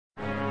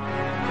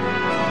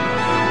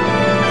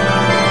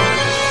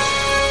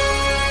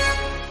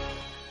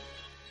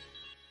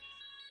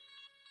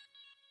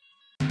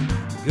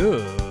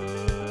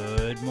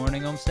Good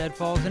morning, Olmsted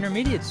Falls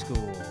Intermediate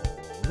School.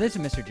 This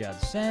is Mr.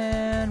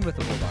 Judson with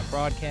the Bulldog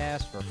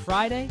Broadcast for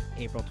Friday,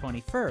 April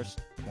 21st,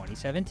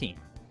 2017.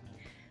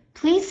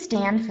 Please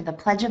stand for the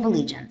Pledge of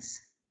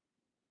Allegiance.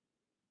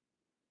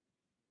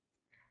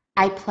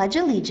 I pledge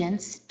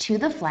allegiance to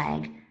the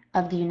flag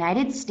of the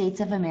United States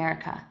of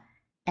America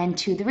and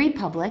to the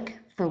republic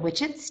for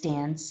which it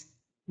stands,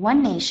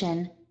 one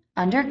nation,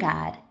 under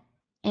God,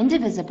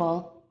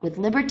 indivisible, with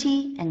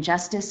liberty and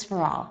justice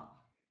for all.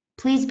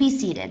 Please be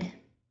seated.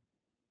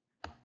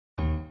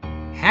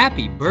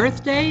 Happy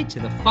birthday to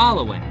the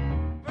following.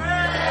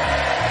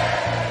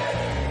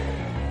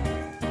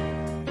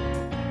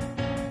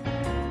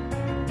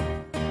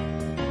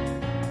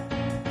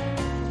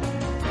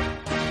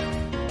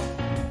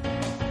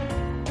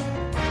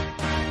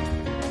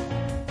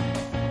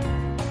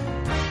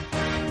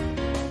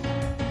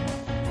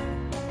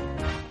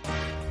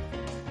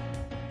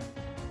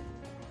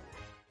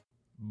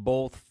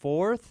 Both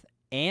 4th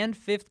and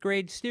 5th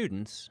grade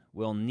students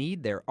will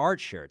need their art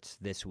shirts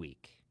this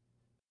week.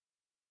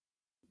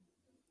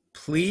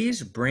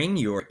 Please bring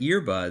your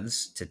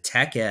earbuds to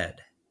Tech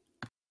Ed.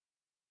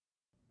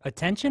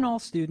 Attention all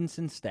students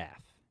and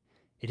staff.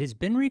 It has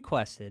been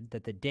requested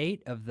that the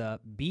date of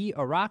the Be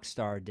a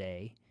Rockstar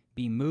Day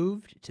be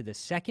moved to the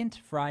second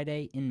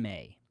Friday in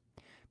May.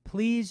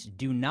 Please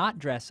do not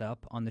dress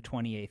up on the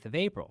 28th of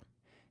April.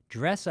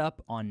 Dress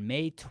up on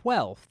May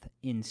 12th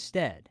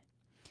instead.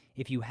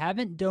 If you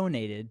haven't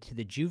donated to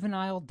the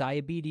Juvenile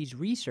Diabetes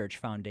Research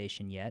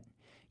Foundation yet,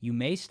 you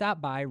may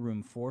stop by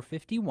room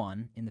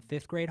 451 in the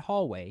 5th grade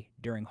hallway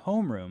during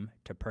homeroom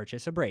to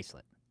purchase a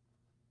bracelet.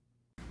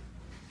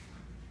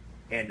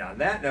 And on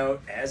that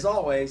note, as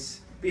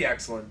always, be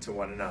excellent to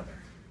one another.